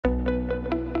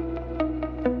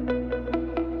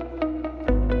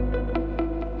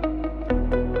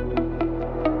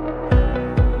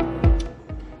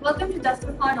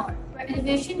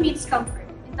innovation meets comfort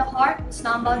in the heart of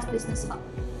Islamabad's business hub.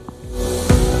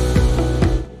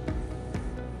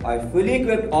 Our fully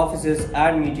equipped offices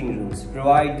and meeting rooms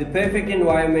provide the perfect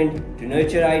environment to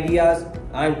nurture ideas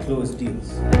and close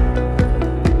deals.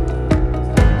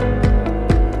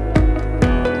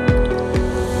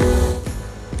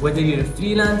 Whether you're a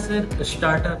freelancer, a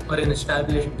startup, or an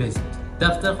established business,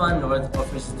 Daftarkhawn North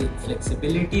offers the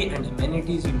flexibility and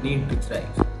amenities you need to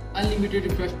thrive. Unlimited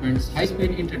refreshments,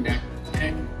 high-speed internet,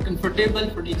 and comfortable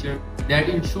furniture that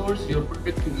ensures your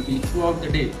productivity throughout the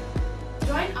day.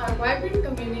 Join our vibrant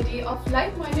community of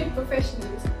like-minded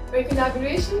professionals where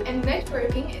collaboration and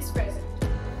networking is present.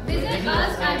 Visit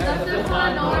us at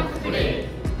Daftarkhawn North today.